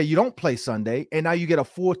Thursday, you don't play Sunday, and now you get a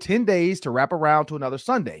full 10 days to wrap around to another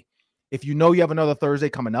Sunday. If you know you have another Thursday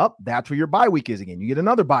coming up, that's where your bye week is again. You get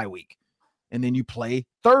another bye week, and then you play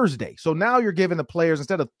Thursday. So now you're giving the players,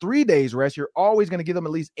 instead of 3 days rest, you're always going to give them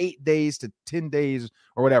at least 8 days to 10 days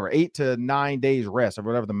or whatever, 8 to 9 days rest or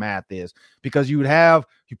whatever the math is. Because you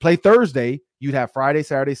play Thursday, you'd have Friday,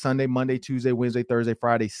 Saturday, Sunday, Monday, Tuesday, Wednesday, Thursday,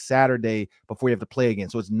 Friday, Saturday before you have to play again.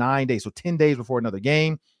 So it's 9 days. So 10 days before another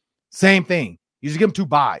game. Same thing. You just give them 2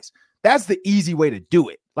 buys. That's the easy way to do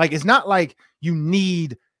it. Like, it's not like you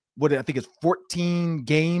need what I think is 14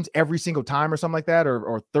 games every single time or something like that,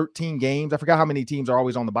 or 13 games. I forgot how many teams are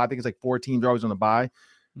always on the bye. I think it's like 4 teams are always on the bye.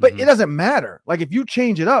 But it doesn't matter. Like, if you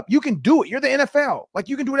change it up, you can do it. You're the NFL. Like,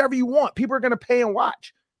 you can do whatever you want. People are going to pay and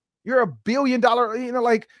watch. You're $1 billion, and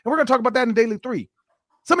we're going to talk about that in Daily 3.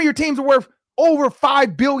 Some of your teams are worth over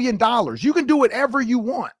 $5 billion. You can do whatever you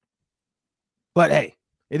want. But hey,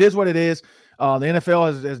 it is what it is. The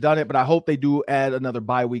NFL has done it, but I hope they do add another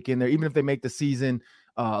bye week in there, even if they make the season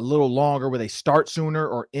a little longer, where they start sooner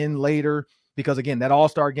or end later. Because again, that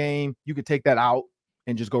All-Star game, you could take that out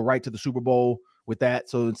and just go right to the Super Bowl with that.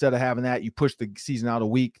 So instead of having that, you push the season out a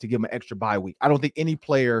week to give them an extra bye week. I don't think any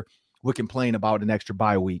player would complain about an extra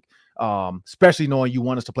bye week, especially knowing you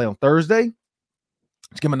want us to play on Thursday.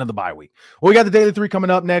 Let's give them another bye week. Well, we got the Daily 3 coming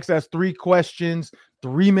up next. That's 3 questions,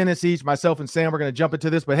 3 minutes each. Myself and Sam, we're going to jump into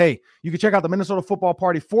this. But hey, you can check out the Minnesota Football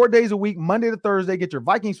Party 4 days a week, Monday to Thursday. Get your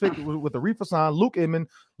Vikings fix with Arif Hassan, Luke Inman,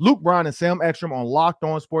 Luke Bryan, and Sam Ekstrom on Locked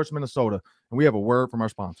On Sports Minnesota. And we have a word from our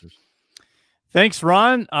sponsors. Thanks,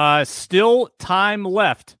 Ron. Still time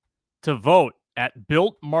left to vote at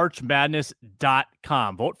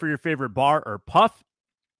BuiltMarchMadness.com. Vote for your favorite bar or puff.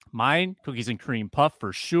 Mine, cookies and cream puff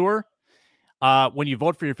for sure. When you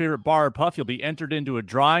vote for your favorite bar or puff, you'll be entered into a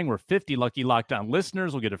drawing where 50 lucky Locked On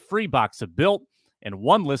listeners will get a free box of Built, and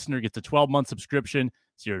 1 listener gets a 12-month subscription,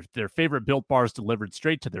 so their favorite Built bars delivered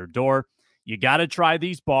straight to their door. You got to try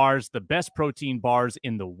these bars. The best protein bars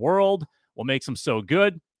in the world. What makes them so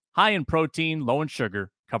good? High in protein, low in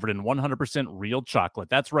sugar, covered in 100% real chocolate.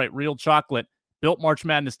 That's right, real chocolate.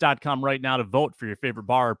 BuiltMarchMadness.com right now to vote for your favorite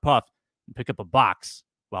bar or puff and pick up a box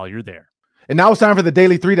while you're there. And now it's time for the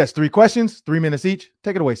Daily 3. That's 3 questions, 3 minutes each.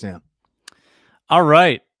 Take it away, Sam. All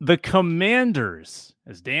right. The Commanders,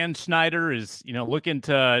 as Dan Snyder is, looking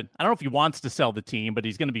to, I don't know if he wants to sell the team, but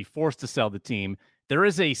he's going to be forced to sell the team. There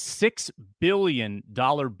is a $6 billion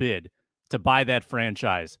bid to buy that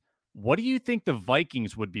franchise. What do you think the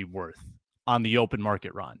Vikings would be worth on the open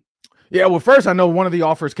market, Ron? Yeah, well, first, I know one of the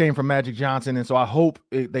offers came from Magic Johnson, and so I hope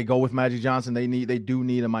they go with Magic Johnson. They do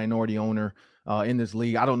need a minority owner in this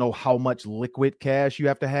league. I don't know how much liquid cash you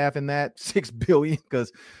have to have in that $6 billion,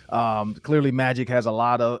 because clearly Magic has a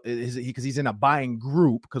lot of, because he's in a buying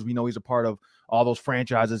group, because we know he's a part of all those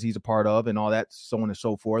franchises he's a part of and all that, so on and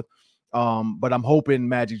so forth. But I'm hoping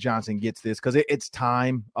Magic Johnson gets this, because it's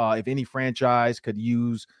time. If any franchise could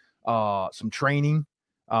use some training,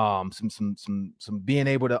 some being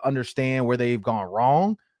able to understand where they've gone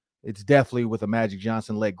wrong, it's definitely with a Magic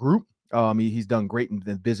Johnson led group. He's done great in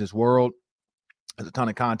the business world, has a ton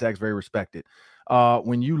of contacts, very respected.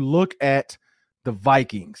 When you look at the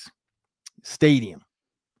Vikings stadium,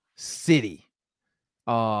 city,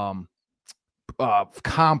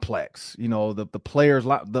 complex, the players,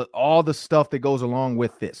 all the stuff that goes along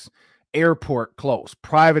with this, airport close,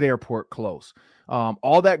 private airport close,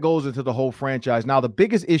 all that goes into the whole franchise. Now, the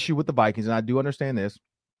biggest issue with the Vikings, and I do understand this,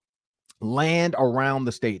 land around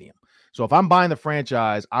the stadium. So if I'm buying the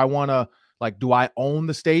franchise, I want to, do I own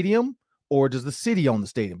the stadium, or does the city own the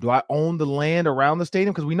stadium? Do I own the land around the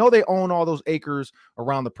stadium? Because we know they own all those acres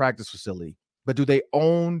around the practice facility. But do they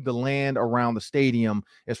own the land around the stadium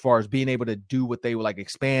as far as being able to do what they were like,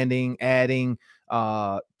 expanding, adding,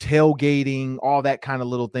 tailgating, all that kind of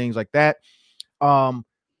little things like that? But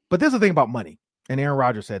there's the thing about money. And Aaron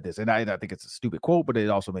Rodgers said this, and I think it's a stupid quote, but it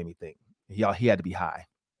also made me think. He had to be high,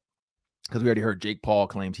 because we already heard Jake Paul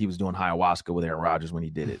claims he was doing ayahuasca with Aaron Rodgers when he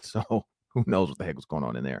did it. So who knows what the heck was going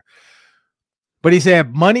on in there. But he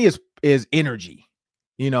said money is energy.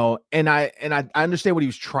 And I understand what he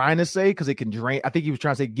was trying to say, because it can drain. I think he was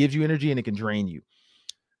trying to say it gives you energy and it can drain you.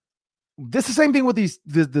 This is the same thing with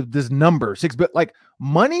this number 6, but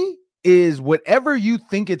money is whatever you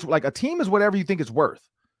think it's like. A team is whatever you think it's worth.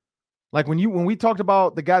 Like when we talked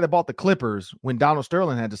about the guy that bought the Clippers when Donald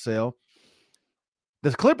Sterling had to sell,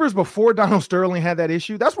 the Clippers before Donald Sterling had that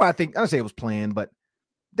issue. That's why I don't say it was planned, but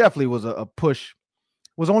definitely was a push.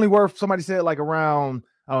 Was only worth, somebody said, around,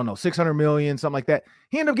 I don't know, 600 million, something like that.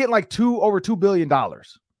 He ended up getting over $2 billion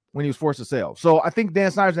when he was forced to sell. So I think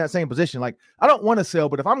Dan Snyder's in that same position. I don't want to sell,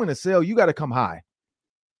 but if I'm going to sell, you got to come high.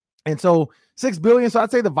 And so $6 billion. So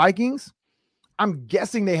I'd say the Vikings, I'm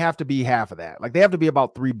guessing they have to be half of that. They have to be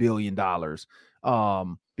about $3 billion.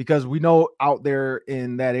 Because we know out there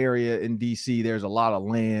in that area in DC, there's a lot of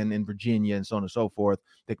land in Virginia and so on and so forth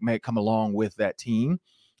that may come along with that team.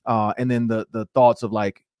 And then the thoughts of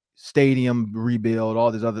stadium rebuild,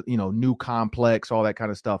 all this other, new complex, all that kind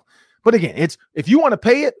of stuff. But again, if you want to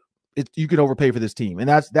pay it, you could overpay for this team. And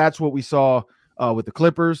that's what we saw with the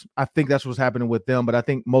Clippers. I think that's what's happening with them. But I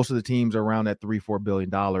think most of the teams are around that $3-4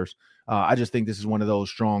 billion. I just think this is one of those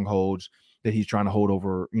strongholds that he's trying to hold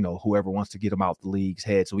over, whoever wants to get him out the league's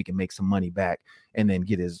head so he can make some money back and then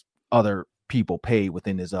get his other people paid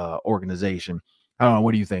within his organization. I don't know.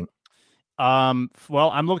 What do you think? Well,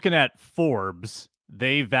 I'm looking at Forbes.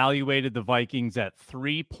 They evaluated the Vikings at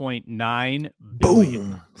 $3.9 billion.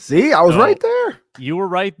 Boom. See, I was right there. You were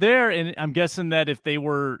right there. And I'm guessing that if they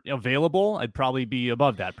were available, I'd probably be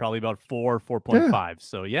above that, probably about 4.5. Yeah.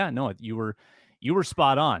 So yeah, no, you were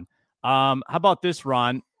spot on. How about this,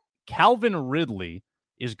 Ron? Calvin Ridley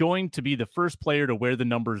is going to be the first player to wear the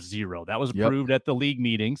number 0. That was approved at the league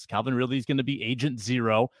meetings. Calvin Ridley is going to be Agent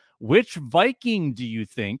 0. Which Viking do you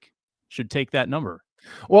think should take that number?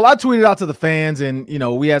 Well, I tweeted out to the fans, and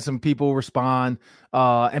we had some people respond,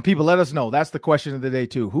 and people let us know. That's the question of the day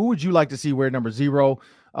too. Who would you like to see wear number 0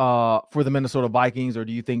 for the Minnesota Vikings, or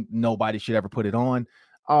do you think nobody should ever put it on?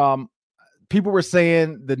 People were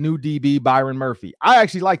saying the new DB Byron Murphy. I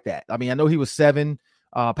actually like that. I mean, I know he was 7.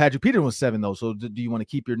 Patrick Peterson was 7 though. So do you want to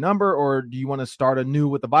keep your number, or do you want to start anew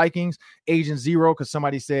with the Vikings? Agent 0, because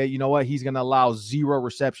somebody said, you know what, he's going to allow 0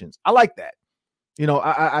 receptions. I like that.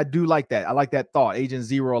 I do like that. I like that thought. Agent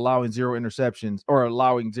 0 allowing 0 interceptions, or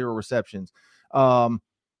allowing 0 receptions.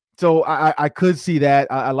 So I could see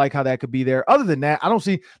that. I like how that could be there. Other than that, I don't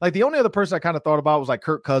see, the only other person I kind of thought about was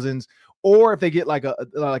Kirk Cousins, or if they get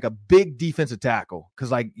a big defensive tackle,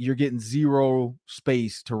 because you're getting 0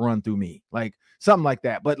 space to run through me, something like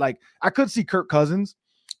that. But I could see Kirk Cousins,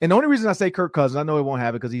 and the only reason I say Kirk Cousins, I know he won't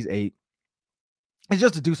have it because he's 8, is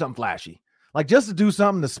just to do something flashy. Just to do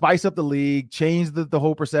something to spice up the league, change the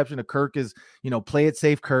whole perception of Kirk is, play it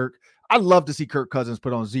safe Kirk. I'd love to see Kirk Cousins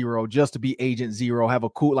put on 0 just to be Agent Zero, have a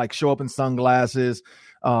cool, like show up in sunglasses,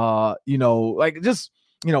 like just,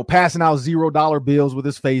 passing out $0 bills with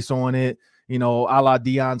his face on it, a la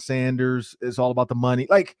Deion Sanders. It's all about the money.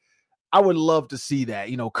 Like, I would love to see that,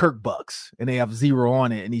 Kirk Bucks, and they have 0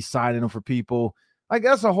 on it and he's signing them for people. Like,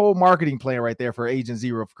 that's a whole marketing plan right there for Agent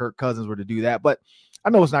Zero if Kirk Cousins were to do that. But I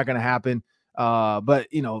know it's not going to happen. But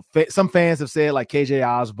some fans have said like KJ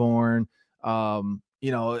Osborne, I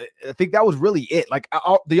think that was really it. Like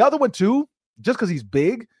the other one too, just because he's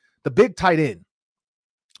big, the big tight end.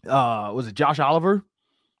 Was it Josh Oliver?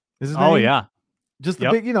 Is his name? Oh yeah. Just the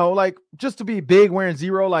big, like just to be big, wearing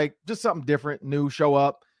 0, like just something different, new, show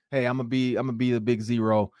up. Hey, I'm gonna be the big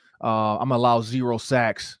 0. I'm gonna allow 0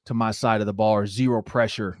 sacks to my side of the ball or 0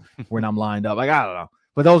 pressure when I'm lined up. Like, I don't know.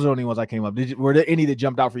 But those are the only ones I came up. Were there any that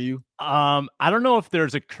jumped out for you? I don't know if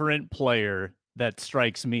there's a current player that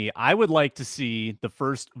strikes me. I would like to see the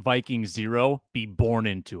first Viking 0 be born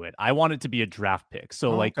into it. I want it to be a draft pick.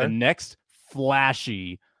 So the next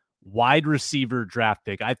flashy wide receiver draft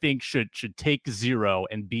pick, I think should take 0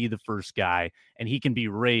 and be the first guy, and he can be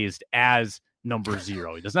raised as number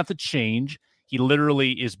 0. He doesn't have to change. He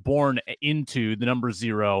literally is born into the number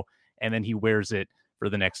 0, and then he wears it for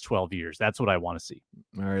the next 12 years. That's what I want to see.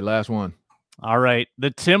 All right, last one. All right.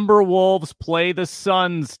 The Timberwolves play the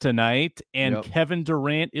Suns tonight, and Kevin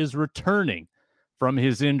Durant is returning from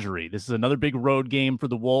his injury. This is another big road game for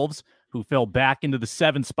the Wolves, who fell back into the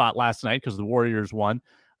 7th spot last night because the Warriors won.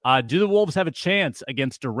 Do the Wolves have a chance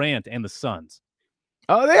against Durant and the Suns?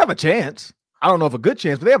 They have a chance. I don't know if a good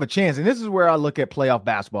chance, but they have a chance. And this is where I look at playoff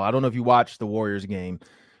basketball. I don't know if you watched the Warriors game.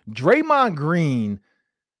 Draymond Green,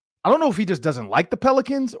 I don't know if he just doesn't like the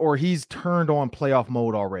Pelicans or he's turned on playoff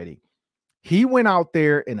mode already. He went out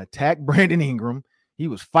there and attacked Brandon Ingram. He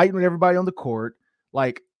was fighting with everybody on the court.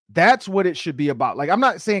 Like, that's what it should be about. Like, I'm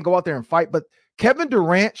not saying go out there and fight, but Kevin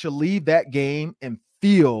Durant should leave that game and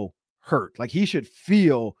feel hurt. Like, he should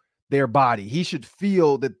feel their body. He should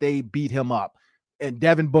feel that they beat him up. And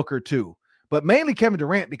Devin Booker too. But mainly Kevin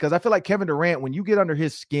Durant, because I feel like Kevin Durant, when you get under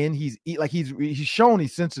his skin, he's shown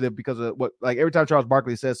he's sensitive because of what, like every time Charles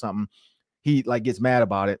Barkley says something, he like gets mad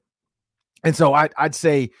about it. And so I'd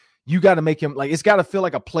say you got to make him, like, it's got to feel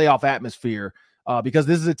like a playoff atmosphere because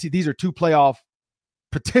these are 2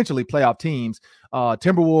 potentially playoff teams.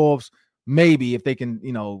 Timberwolves, maybe if they can,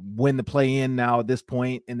 win the play-in now at this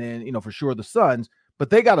point, and then, for sure the Suns, but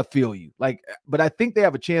they got to feel you. Like, but I think they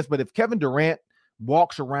have a chance. But if Kevin Durant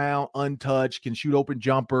walks around untouched, can shoot open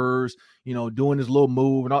jumpers, doing his little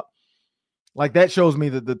move and all, like, that shows me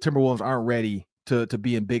that the Timberwolves aren't ready to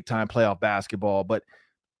be in big time playoff basketball. But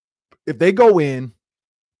if they go in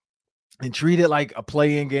and treat it like a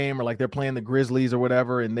play-in game or like they're playing the Grizzlies or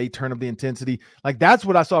whatever, and they turn up the intensity, like that's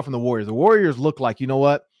what I saw from the Warriors. The Warriors look like, you know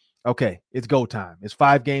what? Okay, it's go time. It's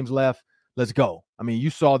 5 games left. Let's go. I mean,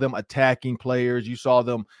 you saw them attacking players. You saw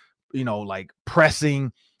them, like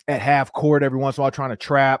pressing at half court every once in a while, trying to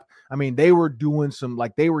trap. I mean, they were doing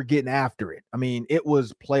they were getting after it. I mean, it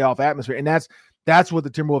was playoff atmosphere. And that's what the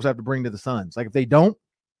Timberwolves have to bring to the Suns. Like, if they don't,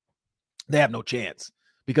 they have no chance,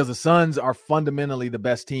 because the Suns are fundamentally the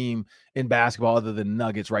best team in basketball other than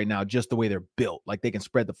Nuggets right now, just the way they're built. Like, they can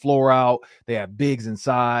spread the floor out. They have bigs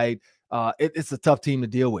inside. It's a tough team to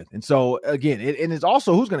deal with. And so, again, and it's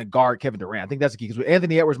also who's going to guard Kevin Durant. I think that's the key, because with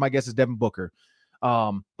Anthony Edwards, my guess is Devin Booker.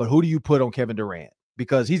 But who do you put on Kevin Durant?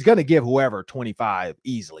 Because he's going to give whoever 25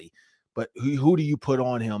 easily. But who do you put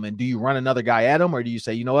on him? And do you run another guy at him? Or do you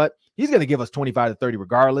say, you know what? He's going to give us 25 to 30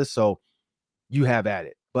 regardless. So you have at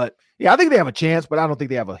it. But yeah, I think they have a chance, but I don't think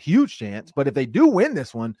they have a huge chance. But if they do win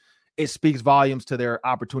this one, it speaks volumes to their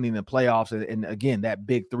opportunity in the playoffs. And again, that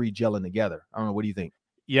big 3 gelling together. I don't know. What do you think?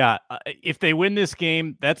 Yeah, if they win this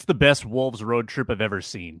game, that's the best Wolves road trip I've ever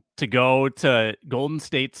seen. To go to Golden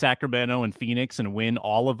State, Sacramento, and Phoenix and win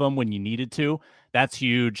all of them when you needed to, that's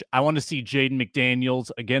huge. I want to see Jaden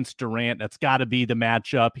McDaniels against Durant. That's got to be the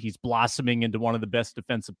matchup. He's blossoming into one of the best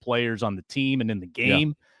defensive players on the team and in the game.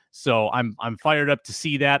 Yeah. So I'm fired up to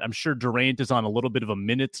see that. I'm sure Durant is on a little bit of a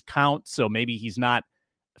minutes count, so maybe he's not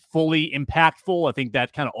fully impactful. I think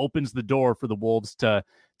that kind of opens the door for the Wolves to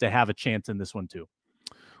have a chance in this one too.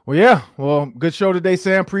 Well, yeah. Well, good show today,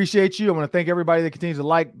 Sam. Appreciate you. I want to thank everybody that continues to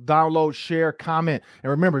like, download, share, comment. And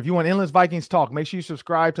remember, if you want Endless Vikings talk, make sure you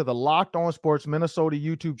subscribe to the Locked On Sports Minnesota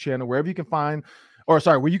YouTube channel, where you can find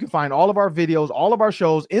all of our videos, all of our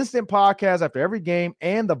shows, instant podcasts after every game,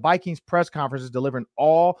 and the Vikings press conferences delivering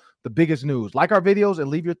all the biggest news. Like our videos and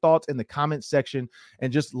leave your thoughts in the comment section.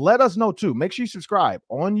 And just let us know, too. Make sure you subscribe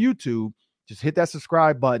on YouTube. Just hit that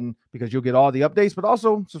subscribe button, because you'll get all the updates, but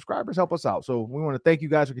also subscribers help us out. So we want to thank you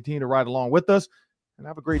guys for continuing to ride along with us. and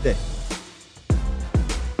have a great day.